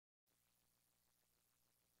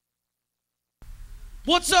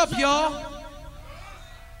What's up, y'all?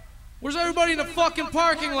 Where's everybody in the fucking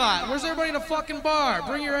parking lot? Where's everybody in the fucking bar?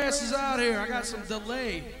 Bring your asses out here. I got some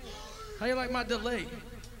delay. How you like my delay?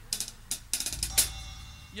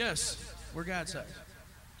 Yes, we're GODSIZE.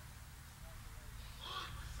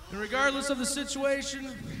 And regardless of the situation,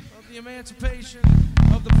 of the emancipation,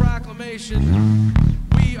 of the proclamation,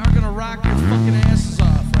 we are gonna rock your fucking asses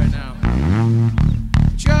off right now.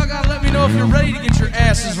 But y'all gotta let me know if you're ready to get your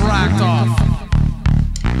asses rocked off.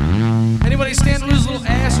 Anybody stand loose little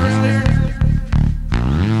ass around here?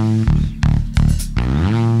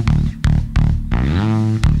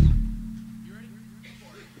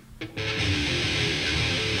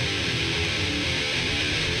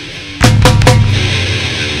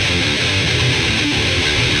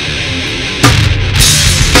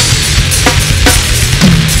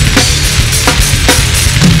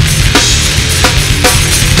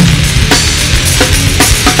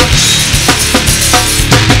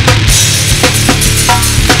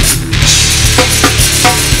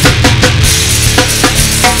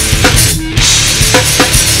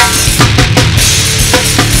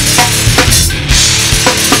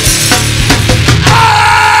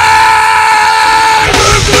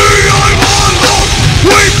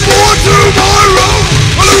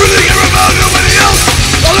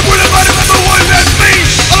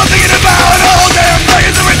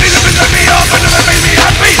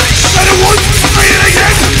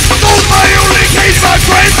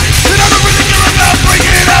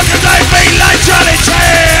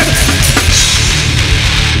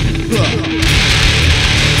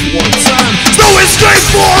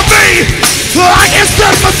 I can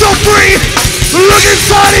set myself free. Look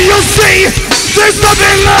inside and you'll see there's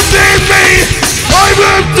nothing left in me. I'm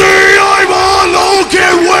empty, I'm alone,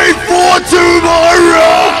 can't wait for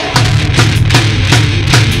tomorrow.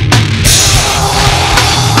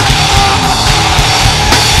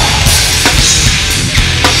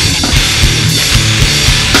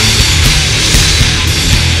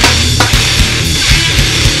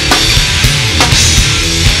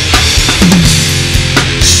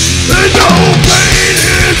 No pain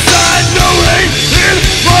inside, no hate in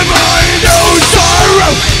my mind, no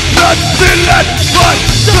sorrow, nothing left but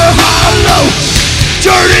the hollow.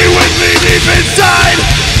 Journey with me deep inside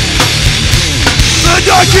the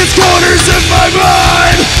darkest corners of my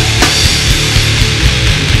mind.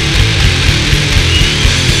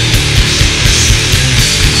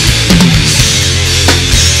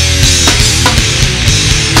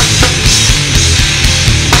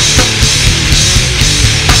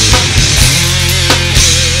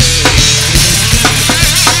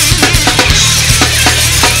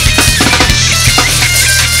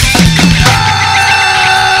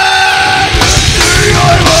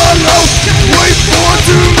 Wait for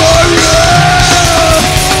tomorrow.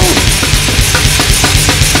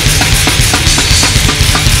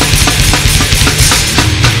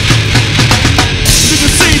 You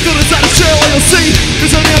can see through the side of shell, all you'll see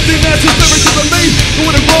is an emptiness of everything to me.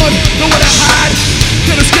 Nowhere to run, nowhere to hide.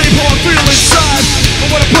 Can't escape how I feel inside. I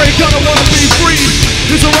wanna break out, I wanna be free.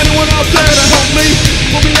 Is there anyone out there to help me?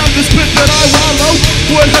 Pull me out this pit that I wallow.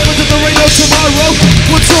 What happens if there ain't no tomorrow?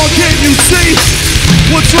 What's wrong, can't you see?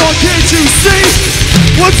 What's wrong, can't you see?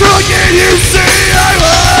 What's wrong, can't you see? I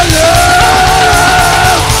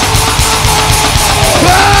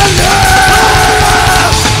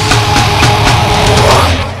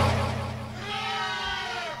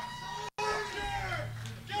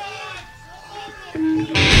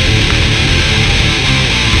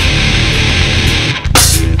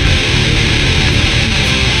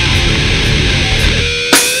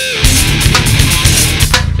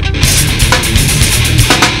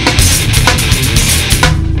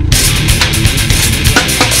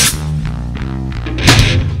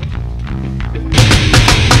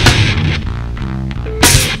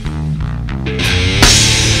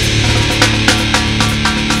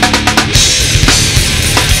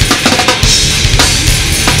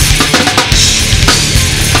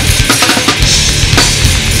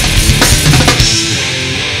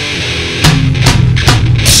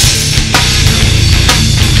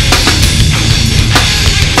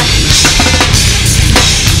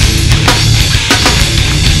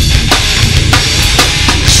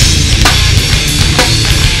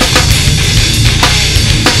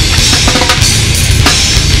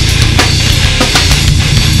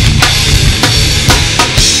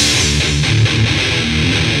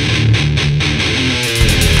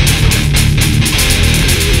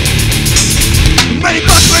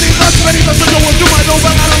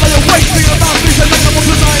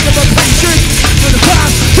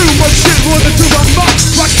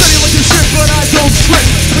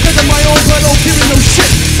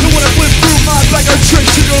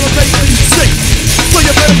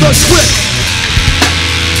one script.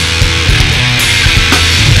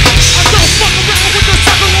 I don't fuck around with the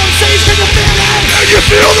sucker MCs, can you feel it? Can you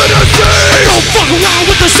feel the disease? Don't fuck around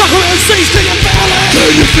with the sucker MCs, can you feel it?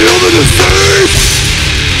 Can you feel the disease?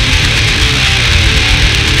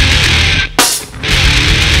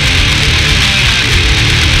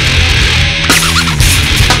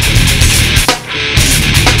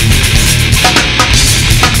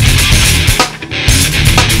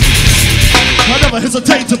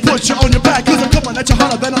 Hesitate to put you on your back, cause I'm coming at you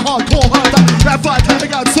harder than a hardcore hunter. Rap fight,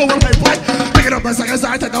 coming out so when I fight, picking up my seconds,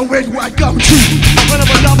 I take the wig where I come true. When I'm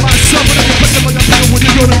not myself, and I'm picking like a pill when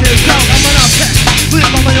you're gonna get down. I'm an outcast, live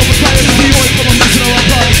my way over fire, and the oil from a mission or a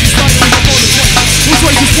product. She's fighting with the bonus one. Who's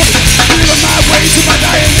racist one? Leaving my way to my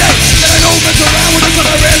dying day. And I don't mess around with the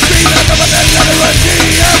other MC, that's up at that letter of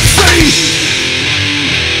DMC.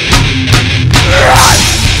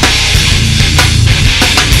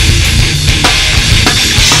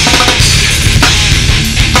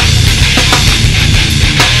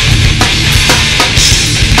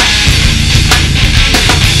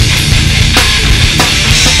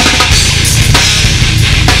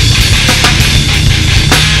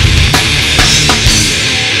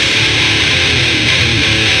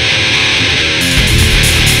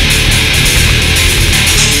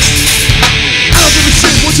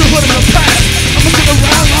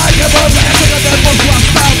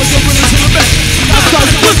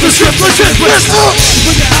 Let's go!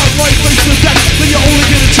 When you're out right face to death, then you only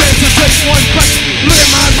get a chance to take one breath. Look at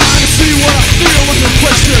my mind and see what I feel with a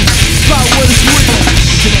question about what is real.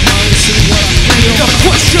 Look at my mind and see what I feel. The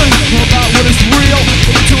question about what is real. Look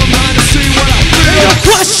to my mind and see what I feel. The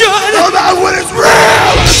question about what is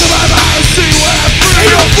real. Look to my mind and see what I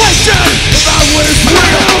feel. The question about what is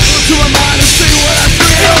real. Look to my mind and see what I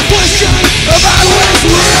feel. The question about what is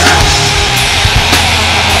real.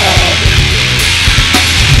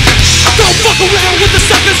 Don't fuck around with the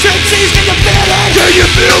sucker MCs, can you feel it? Can you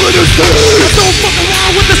feel the disease? Don't fuck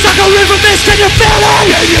around with the sucker rhythmists, can you feel it?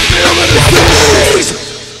 Can you feel the disease?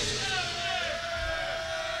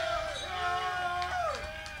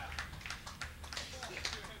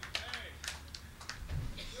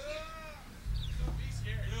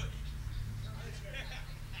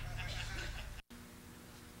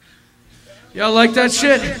 Y'all like that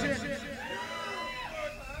shit?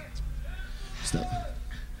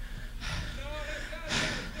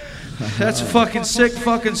 That's a fucking sick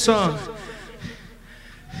fucking song.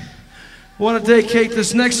 I want to dedicate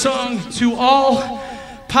this next song to all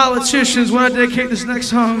politicians. I want to dedicate this next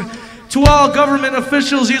song to all government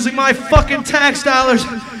officials using my fucking tax dollars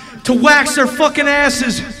to wax their fucking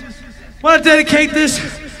asses. I want to dedicate this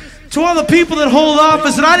to all the people that hold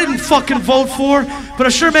office that I didn't fucking vote for, but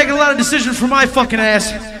are sure making a lot of decisions for my fucking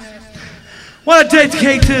ass. I want to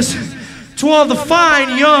dedicate this to all the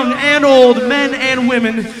fine, young, and old men and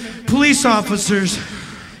women, police officers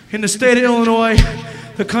in the state of Illinois,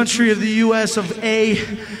 the country of the US of A,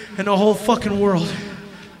 and the whole fucking world.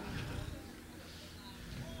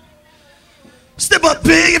 Step up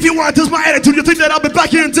big if you want, this is my attitude. You think that I'll be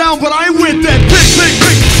backing down, but I ain't with that. Big.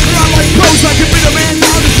 Around like pros, I can be the man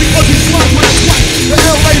now. Just because he's smart when it's white. The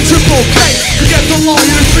LA triple K. Forget the law,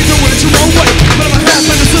 you just do it your own way. But I'm a half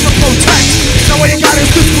and it's in the protect. Now what you got is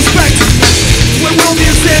disrespect. When will the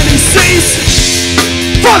insanity cease?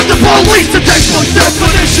 Fuck the police, the textbook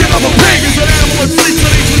definition of a pig is an animal that sleeps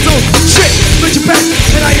and eats its own shit. Made your bed,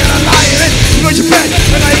 and I ain't gonna lie in it. You made your bed,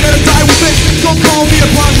 and I ain't gonna die with it. Don't call me a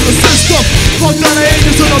pawn to the system. Fuck that, I ain't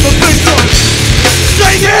just another victim.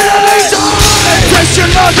 Sing it in the meantime, and test your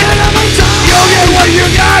luck in the meantime. You'll get what you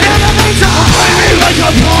got in the meantime. Play me like a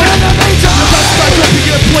pawn in the meantime. Your best back up, you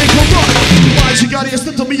get played for rock. Why you got here,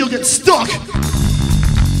 step to me, you'll get stuck.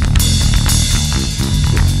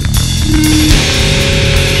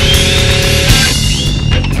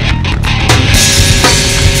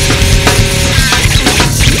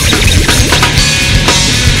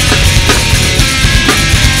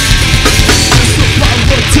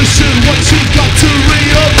 What you got to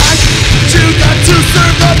realize, you got to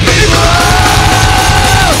serve the people.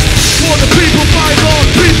 For the people, by the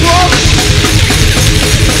people.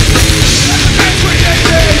 And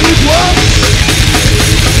created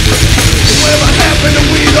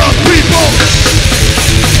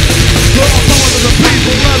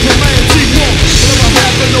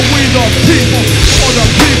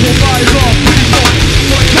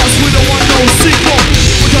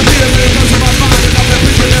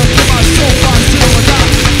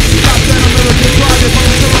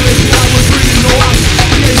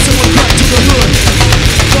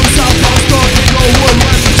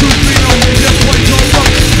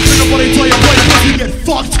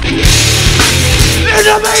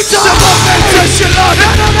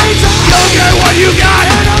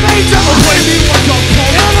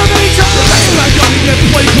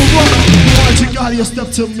time you step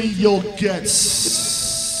to me, you'll get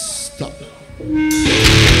stuck.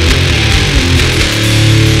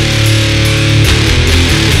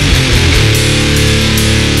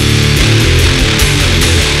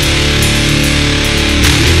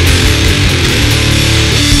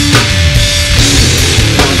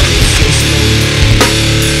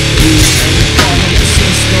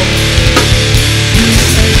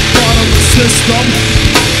 System.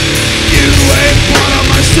 You ain't part of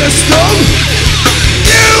my system.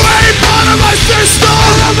 You ain't part of my system.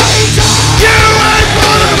 You ain't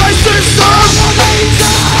part of my system.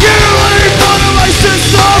 You ain't part of my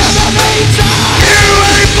system. You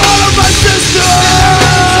ain't part of my system.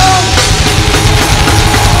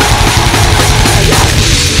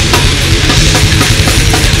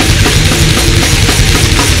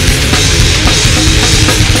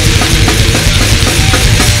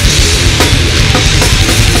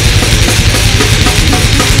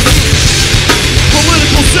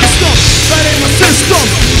 System, that ain't my system.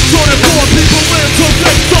 24 people live.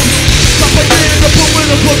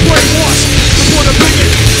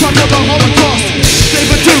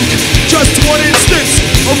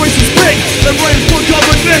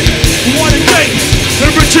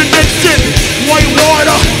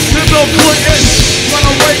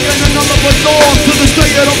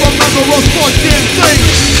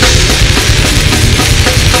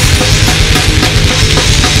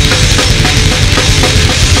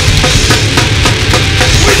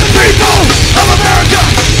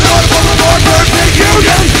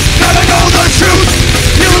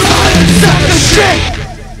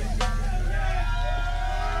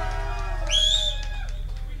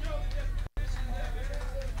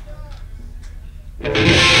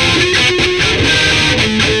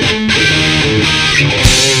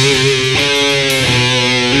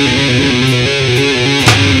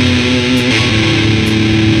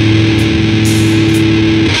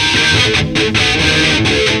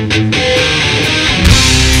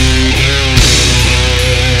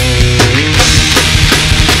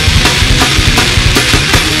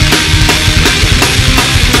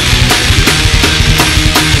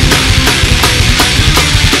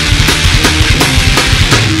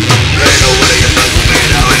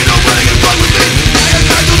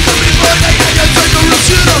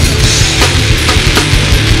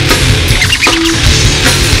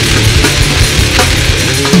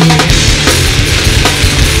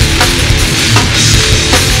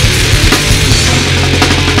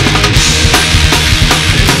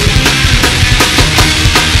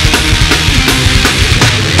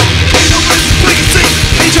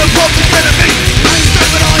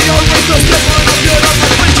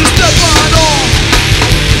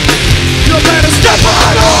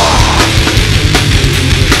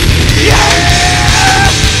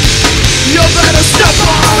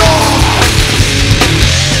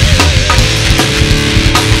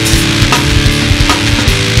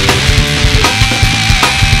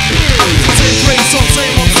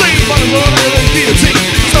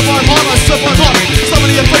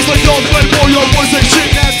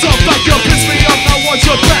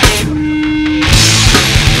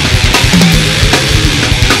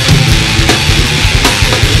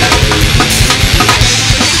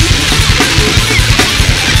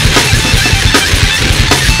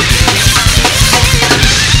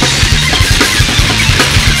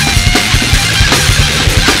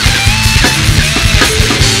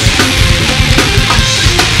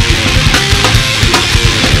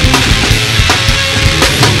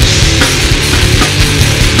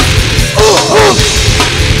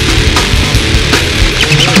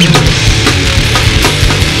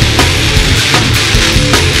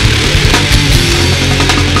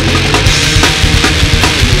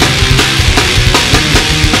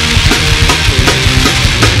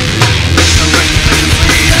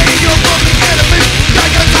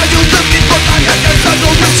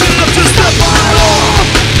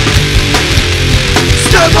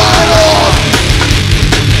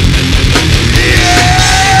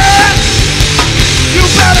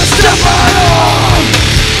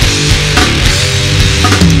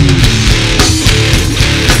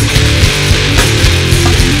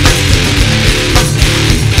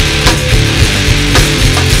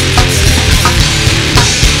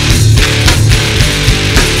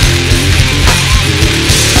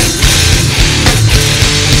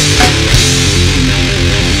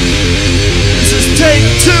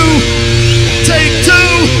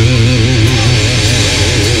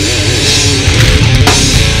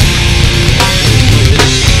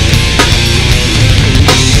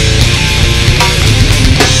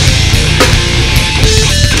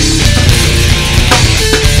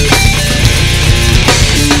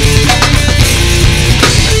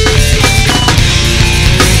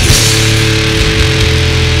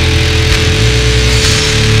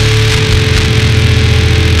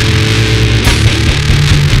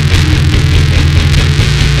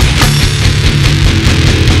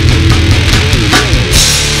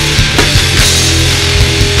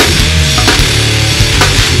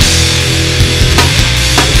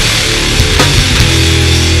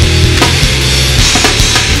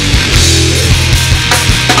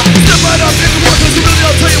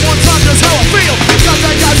 you one time just how I feel. Got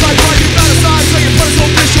that guy's like right, you fantasize, so you put us on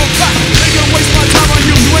visual fact. Ain't gonna waste my time on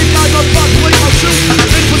you. You ain't got no fuck, play my shoe.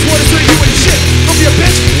 Inputs what I say, you ain't shit. Don't be a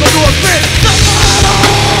bitch, don't go a fit.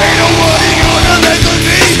 Ain't nobody gonna mess with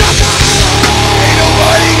me. Ain't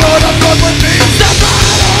nobody gonna fuck with me.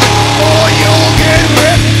 Or you'll get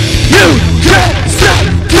ripped. You can't step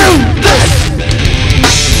through this.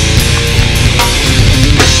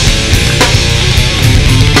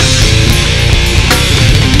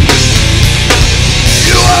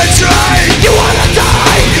 You wanna try, you wanna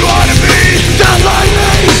die, you wanna be just like me.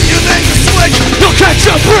 You think you're slick, you'll catch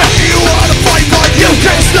a brick. You wanna fight, but you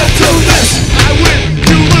can't step through this. I win,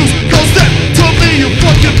 you lose, go step to me, you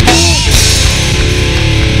fucking fool.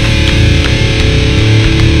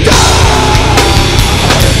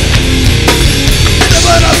 Step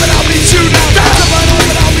up and I'll beat you now. Step up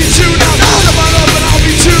and I'll beat you now. Step up and I'll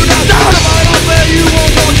beat you now. Step up and you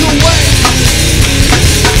won't walk away.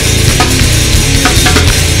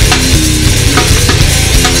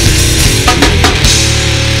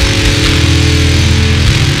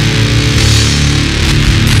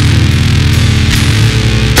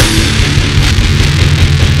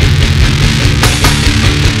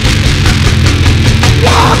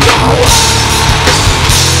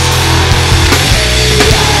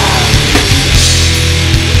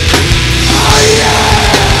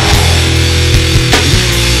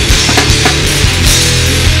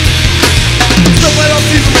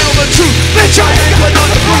 Bitch, I ain't got none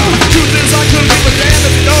to prove. Truth is, I couldn't give a damn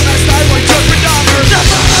if you don't act style like Jeffrey Dahmer.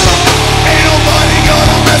 Ain't nobody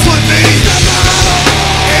gonna mess with me.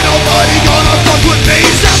 Ain't nobody gonna fuck with me.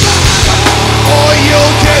 Or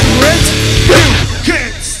you'll get ripped. You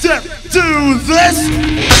can't step through this.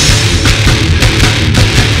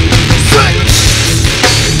 Sick.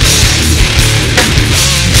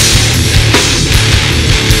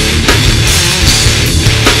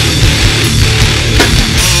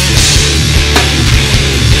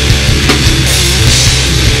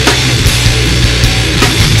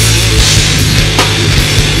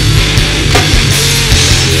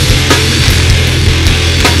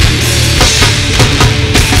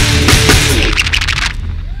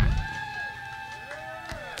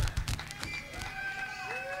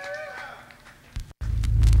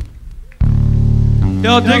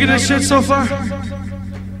 Y'all digging this shit so far? I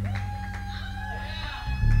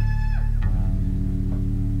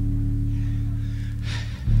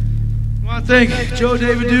want to thank Joe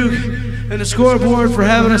David Duke and the Scoreboard for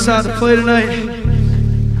having us out to play tonight.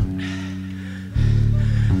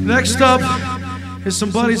 Next up is some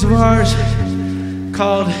buddies of ours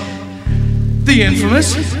called The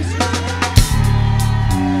Infamous.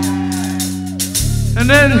 And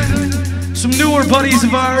then some newer buddies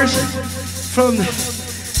of ours from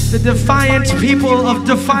the defiant people of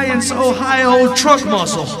Defiance, Ohio, Truck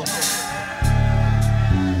Muscle.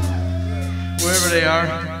 Wherever they are.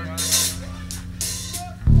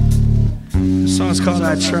 The song's called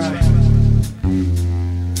I Try.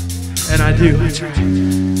 And I do, I try.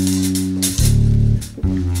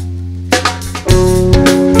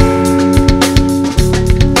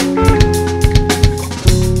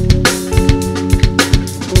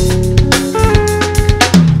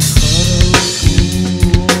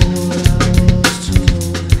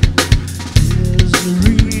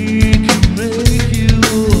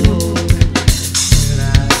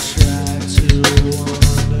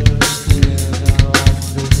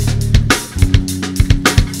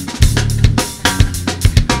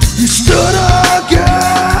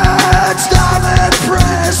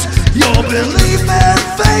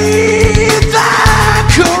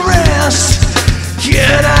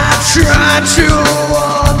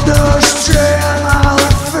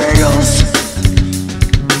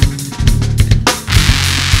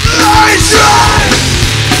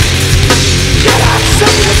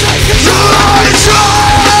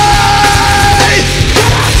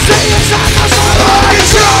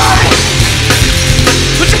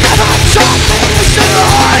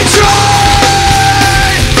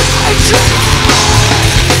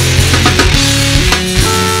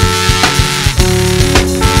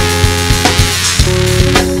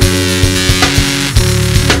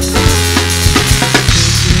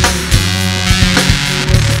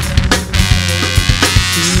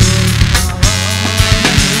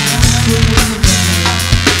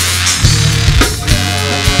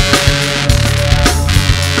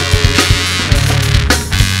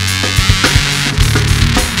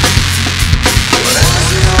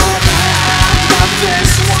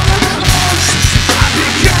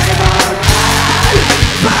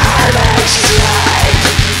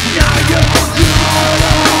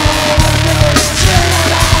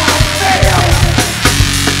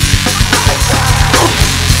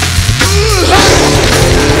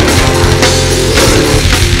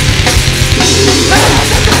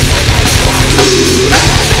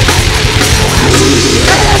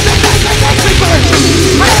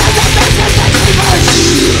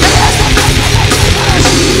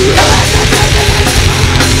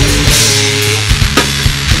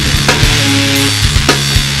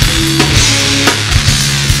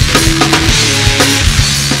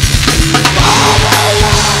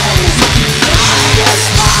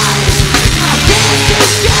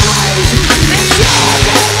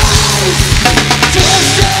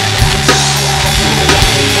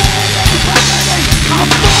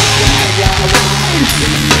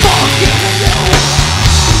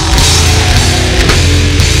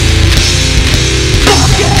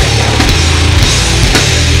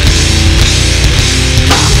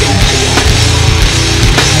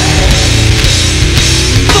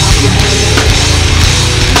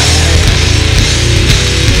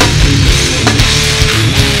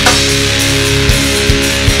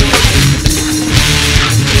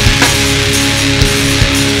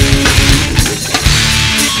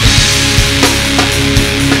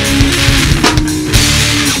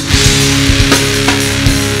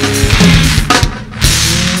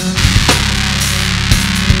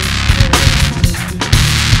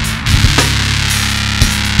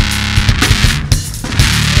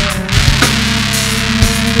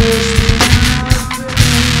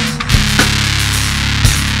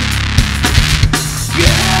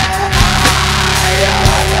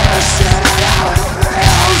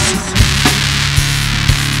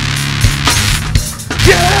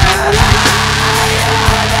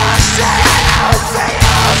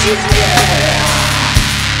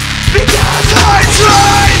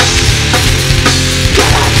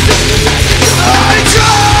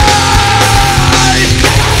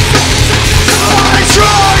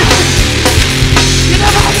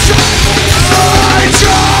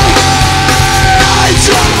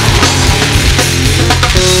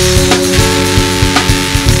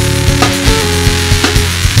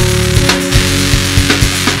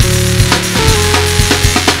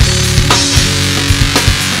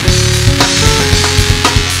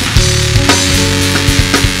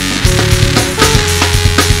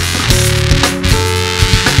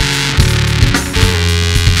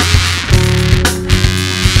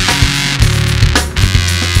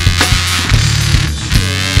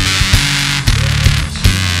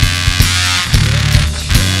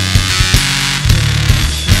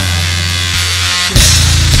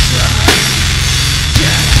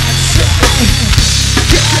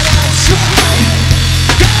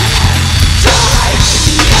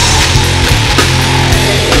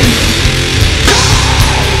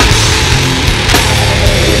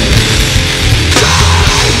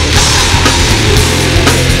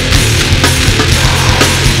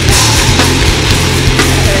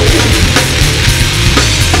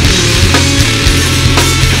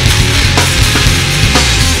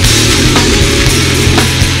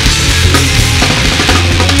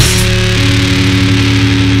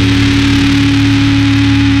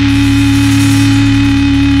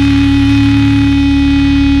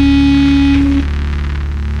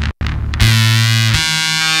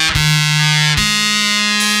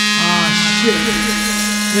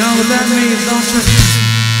 You know what that means, don't you?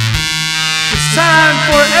 It's time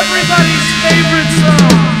for everybody's favorite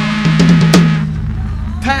song.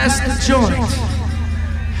 Pass the joint.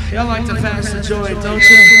 Y'all like to pass the joint, don't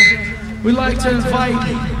you? We like to invite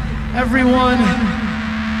everyone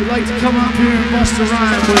who'd like to come up here and bust a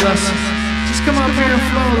rhyme with us. Just come up here and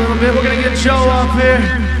flow a little bit. We're gonna get Joe up here.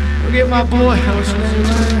 We'll get my boy. What's your name?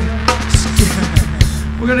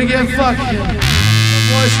 We're gonna get fucking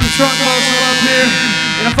boys from Trunk Muscle up here.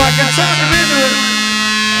 And if I can talk him into it,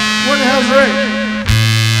 what the hell's Rick?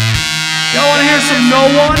 Y'all wanna hear some No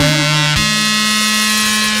One?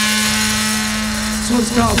 This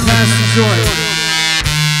one's called Pass the Joint.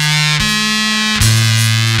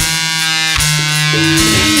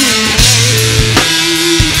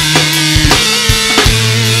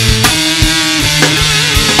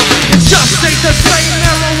 It just ain't the same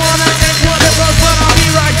marijuana and whatever, but I'll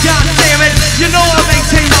be right, goddammit. You know I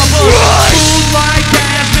maintain my buzz. Food like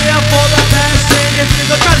gas, beer for the passing. If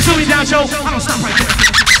they're trying to shoot me down, Joe, I don't stop right there.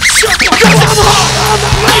 Shut the fuck up! I'm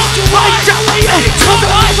the race to right, jelly. I'm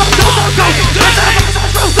the life of go. I'm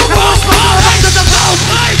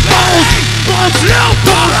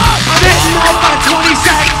hitting on my 20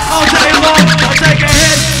 sack all day long. I'll take a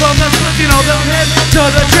hit from the, you know, the hit to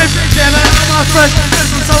the trip. Damn it, I'm not fresh. This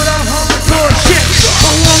is so damn hardcore shit.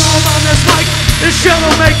 I'm on this mic. This shit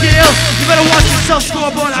will make you ill. You better watch yourself,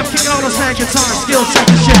 Scoreboard. I'm kicking all those hand guitar skills. Check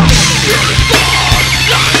the shit out.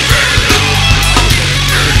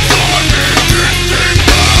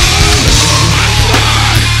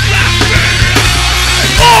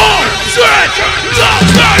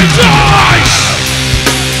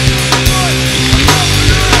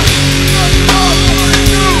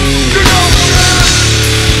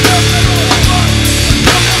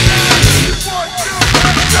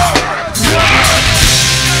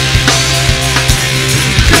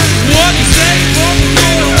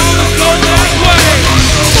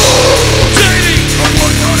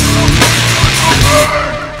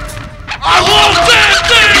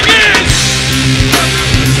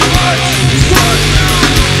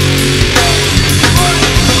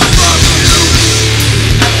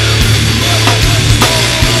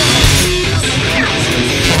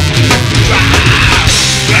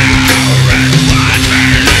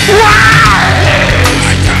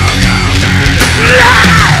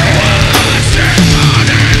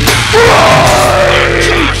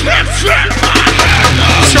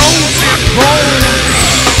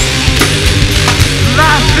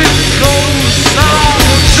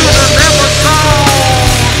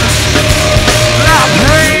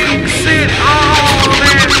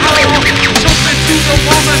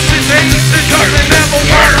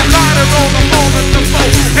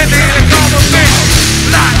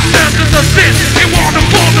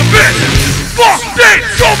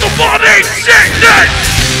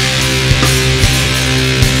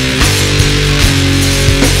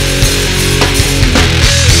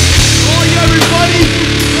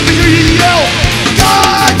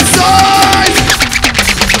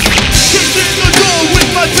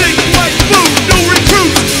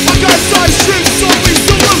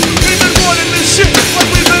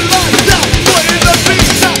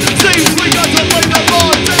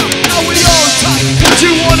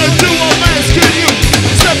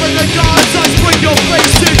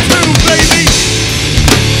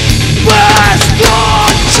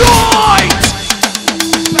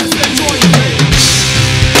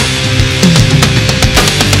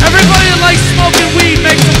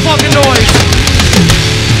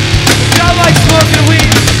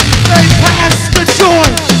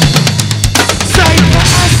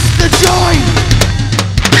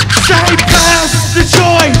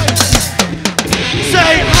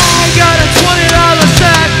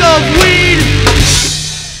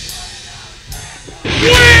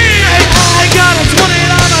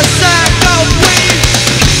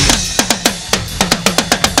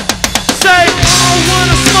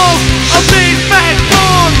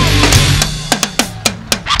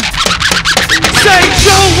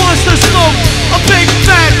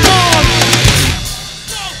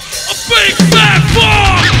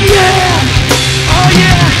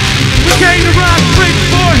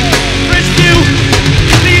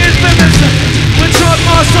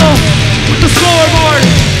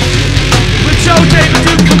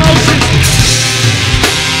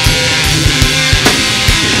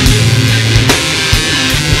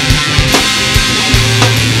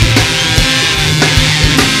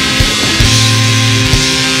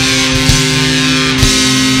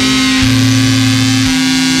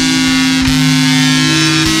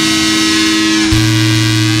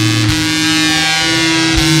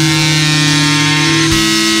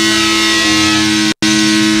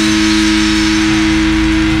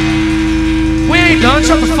 everyone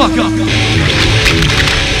shut the fuck up.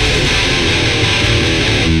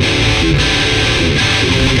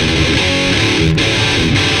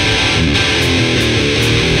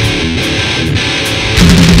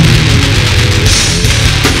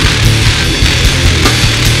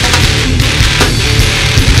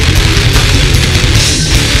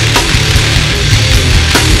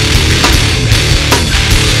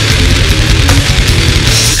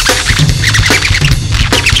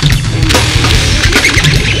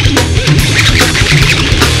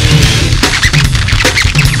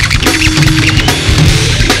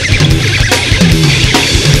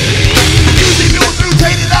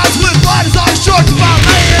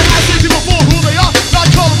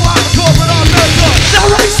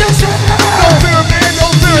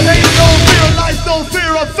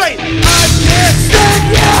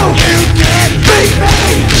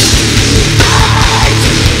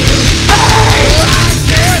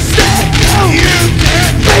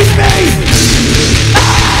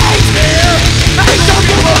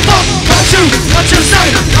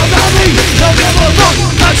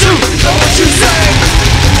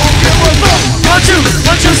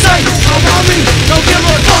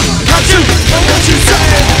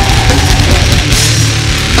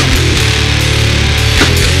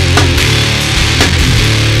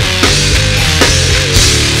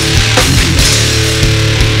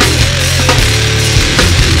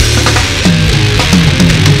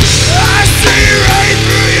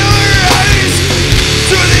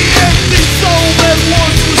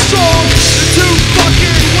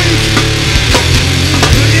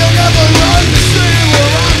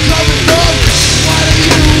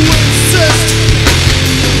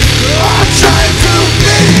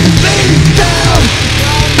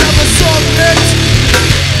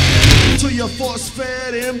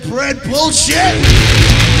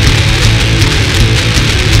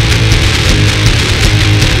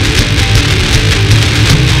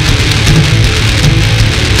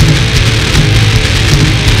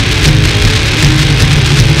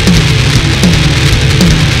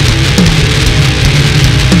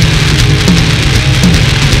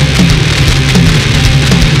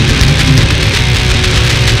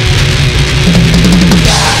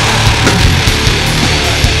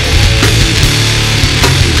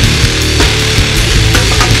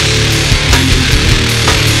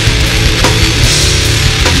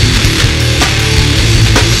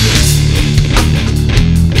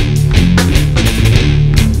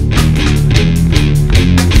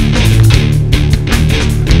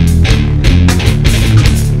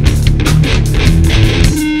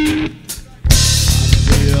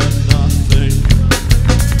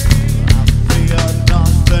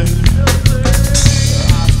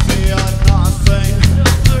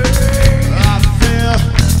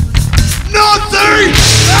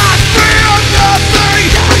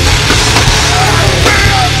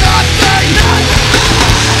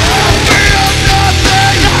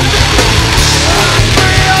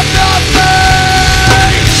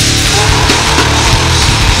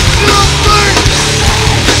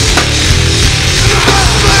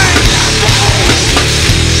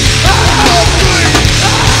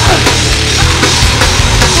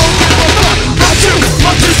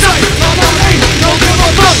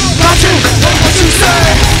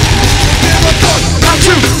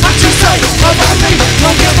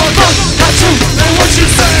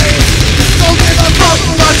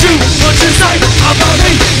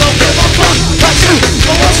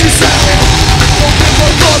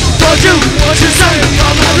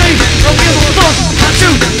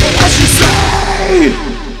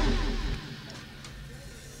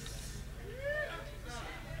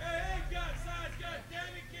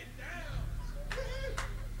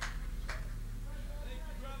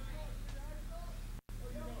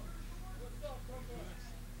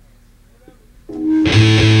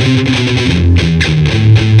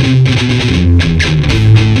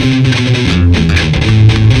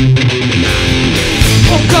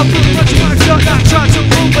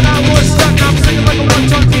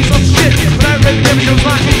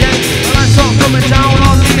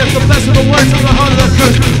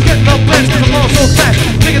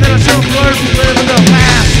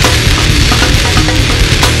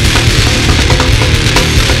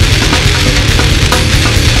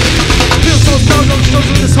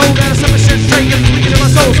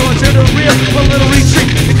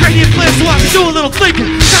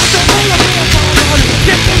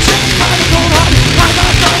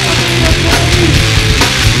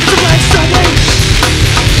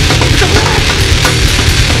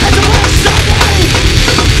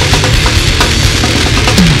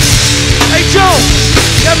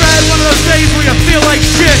 Ever had one of those days where you feel like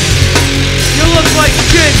shit? You look like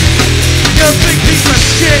shit. You're a big piece of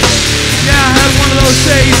shit. Yeah, I had one of those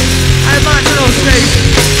days. I had lots of those days.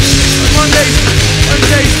 Mondays,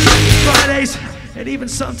 Wednesdays, Fridays, and even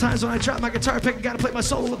sometimes when I drop my guitar pick, I gotta play my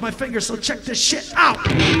solo with my fingers, so check this shit out.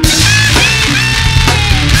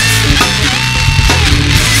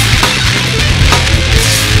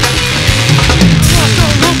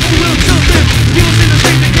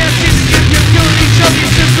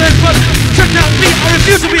 But check out me, I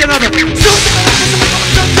refuse to be another.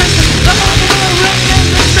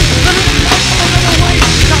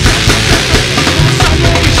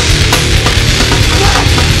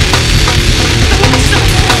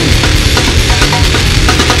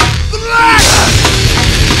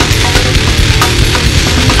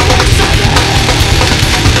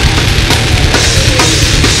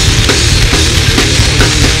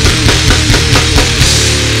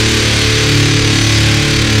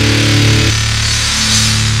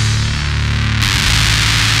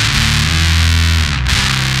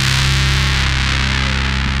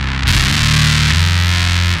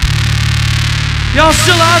 Y'all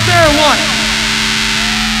still out there or what?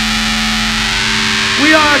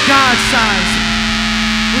 We are GODSIZE.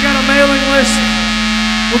 We got a mailing list.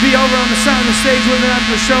 We'll be over on the side of the stage with it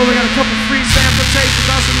after the show. We got a couple free sample tapes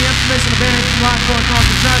with us and the Infamous and the band from Rockport called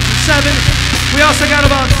Johnson 7. We also got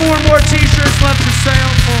about 4 more t-shirts left for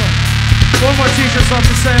sale. 4 more t-shirts left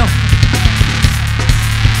for sale.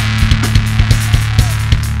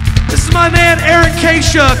 This is my man Aaron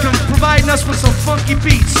Keisha providing us with some funky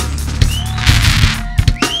beats.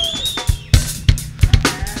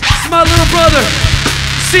 My little brother,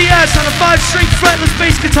 CS on a 5-string fretless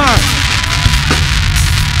bass guitar.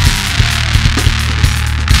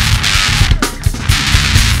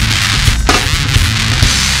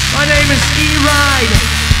 My name is E-Ride.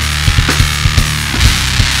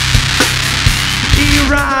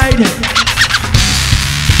 E-Ride.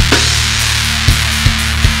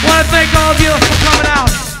 Want to thank all of you for coming out.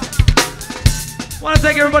 Want to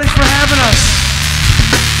thank everybody for having us.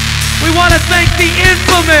 We want to thank the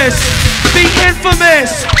infamous, We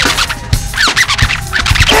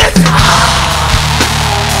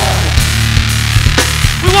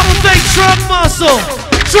want to thank Drunk Muscle,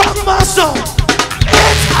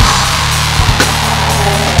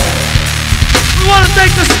 We want to thank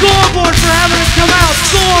the Scoreboard for having us come out,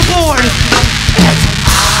 Scoreboard.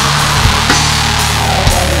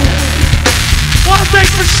 Want to thank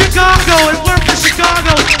for Chicago, and we're from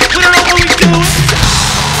Chicago, we don't know what we do.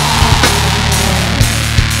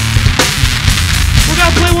 We're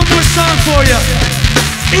gonna play one more song for you.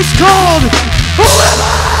 It's called Who Am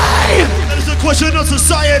I? That is a question of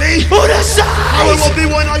society. Who decides? How it will be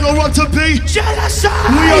when I grow up to be. Genocide.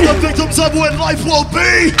 We are the victims of what life will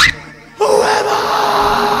be. Who am I?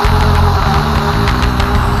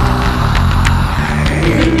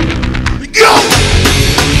 Go!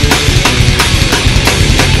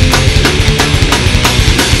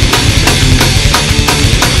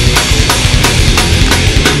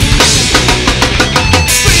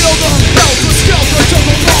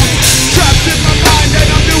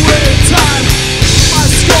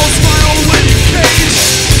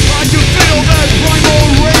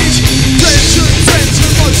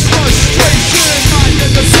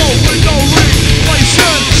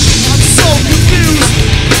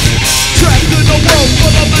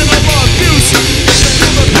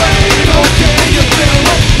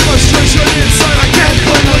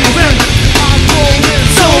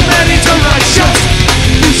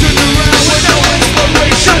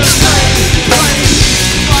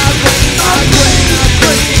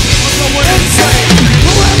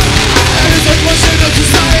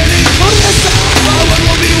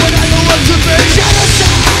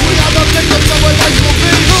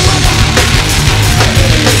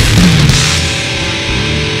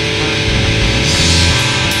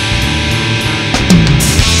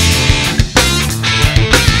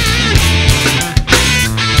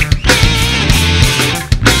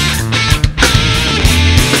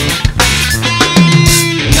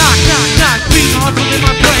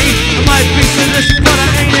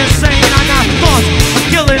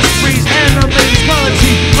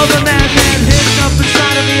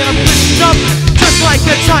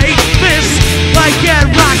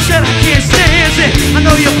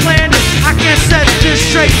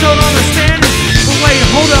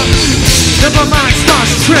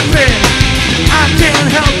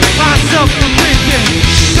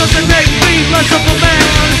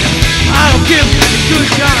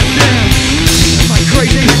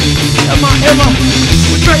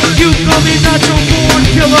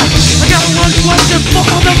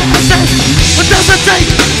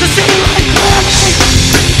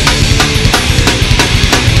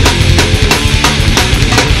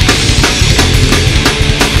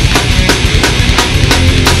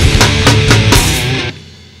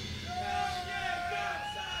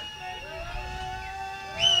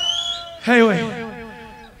 Hey, wait.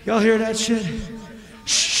 Y'all hear that shit?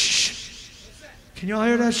 Shh. Can y'all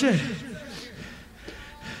hear that shit?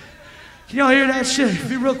 Can y'all hear that shit?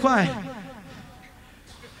 Be real quiet.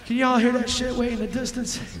 Can y'all hear that shit way in the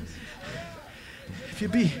distance? If you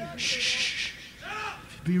be shh.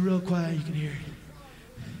 If you be real quiet, you can hear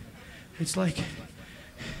it. It's like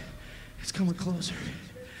it's coming closer.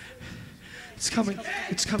 It's coming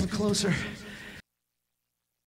closer.